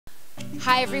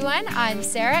Hi everyone, I'm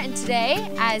Sarah, and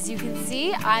today, as you can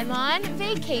see, I'm on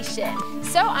vacation.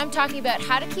 So I'm talking about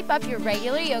how to keep up your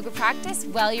regular yoga practice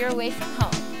while you're away from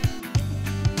home.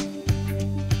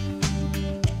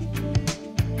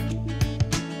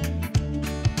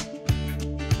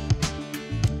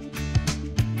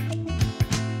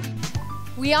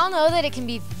 We all know that it can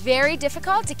be very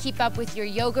difficult to keep up with your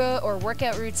yoga or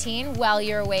workout routine while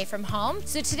you're away from home.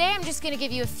 So today I'm just going to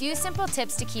give you a few simple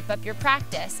tips to keep up your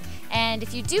practice. And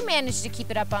if you do manage to keep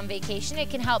it up on vacation,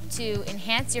 it can help to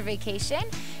enhance your vacation.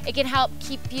 It can help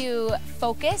keep you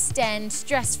focused and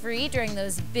stress-free during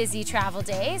those busy travel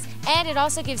days. And it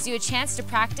also gives you a chance to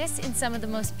practice in some of the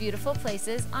most beautiful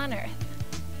places on earth.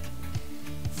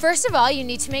 First of all, you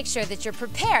need to make sure that you're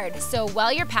prepared. So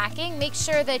while you're packing, make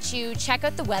sure that you check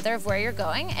out the weather of where you're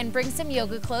going and bring some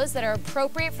yoga clothes that are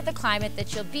appropriate for the climate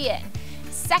that you'll be in.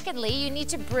 Secondly, you need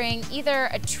to bring either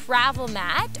a travel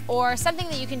mat or something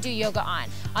that you can do yoga on.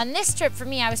 On this trip for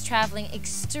me, I was traveling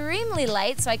extremely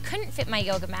light, so I couldn't fit my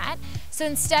yoga mat. So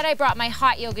instead, I brought my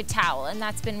hot yoga towel, and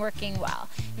that's been working well.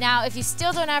 Now, if you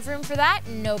still don't have room for that,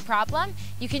 no problem.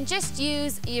 You can just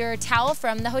use your towel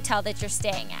from the hotel that you're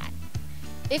staying at.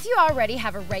 If you already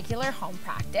have a regular home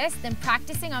practice, then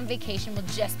practicing on vacation will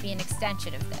just be an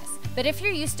extension of this. But if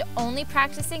you're used to only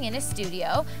practicing in a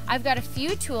studio, I've got a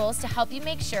few tools to help you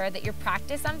make sure that your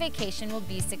practice on vacation will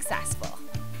be successful.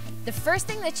 The first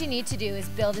thing that you need to do is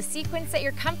build a sequence that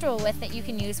you're comfortable with that you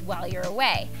can use while you're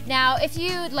away. Now, if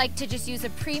you'd like to just use a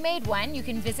pre-made one, you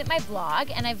can visit my blog,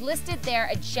 and I've listed there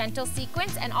a gentle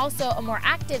sequence and also a more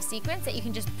active sequence that you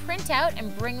can just print out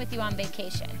and bring with you on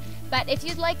vacation. But if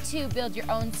you'd like to build your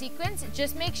own sequence,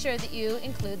 just make sure that you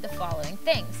include the following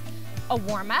things: a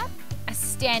warm-up, a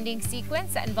standing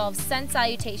sequence that involves sun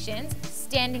salutations,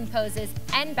 standing poses,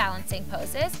 and balancing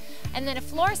poses, and then a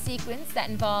floor sequence that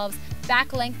involves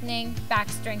back lengthening, back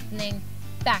strengthening,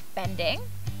 back bending,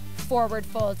 forward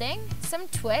folding, some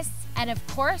twists, and of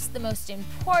course, the most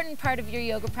important part of your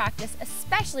yoga practice,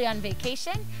 especially on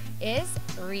vacation, is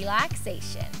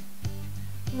relaxation.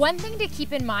 One thing to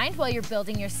keep in mind while you're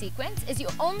building your sequence is you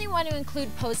only want to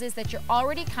include poses that you're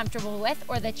already comfortable with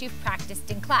or that you've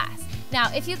practiced in class. Now,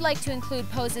 if you'd like to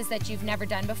include poses that you've never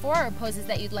done before or poses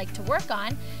that you'd like to work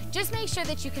on, just make sure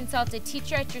that you consult a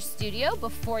teacher at your studio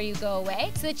before you go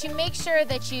away so that you make sure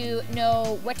that you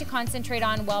know what to concentrate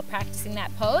on while practicing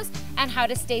that pose and how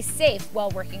to stay safe while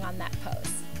working on that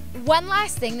pose. One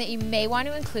last thing that you may want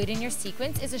to include in your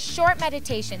sequence is a short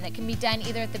meditation that can be done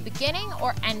either at the beginning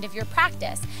or end of your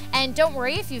practice. And don't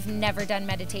worry if you've never done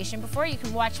meditation before, you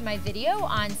can watch my video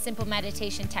on simple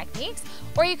meditation techniques,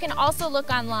 or you can also look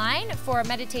online for a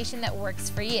meditation that works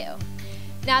for you.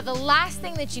 Now, the last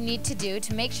thing that you need to do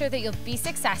to make sure that you'll be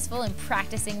successful in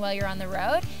practicing while you're on the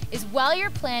road is while you're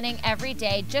planning every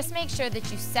day, just make sure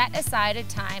that you set aside a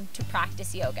time to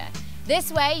practice yoga.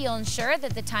 This way, you'll ensure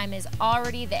that the time is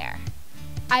already there.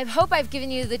 I hope I've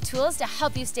given you the tools to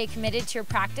help you stay committed to your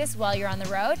practice while you're on the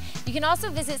road. You can also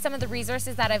visit some of the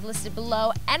resources that I've listed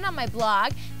below and on my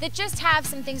blog that just have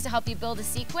some things to help you build a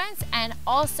sequence and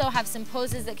also have some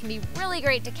poses that can be really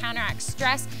great to counteract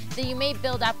stress that you may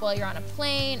build up while you're on a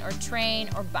plane or train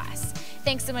or bus.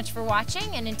 Thanks so much for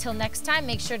watching, and until next time,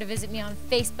 make sure to visit me on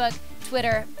Facebook,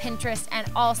 Twitter, Pinterest, and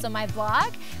also my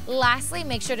blog. Lastly,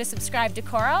 make sure to subscribe to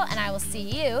Coral, and I will see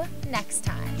you next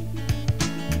time.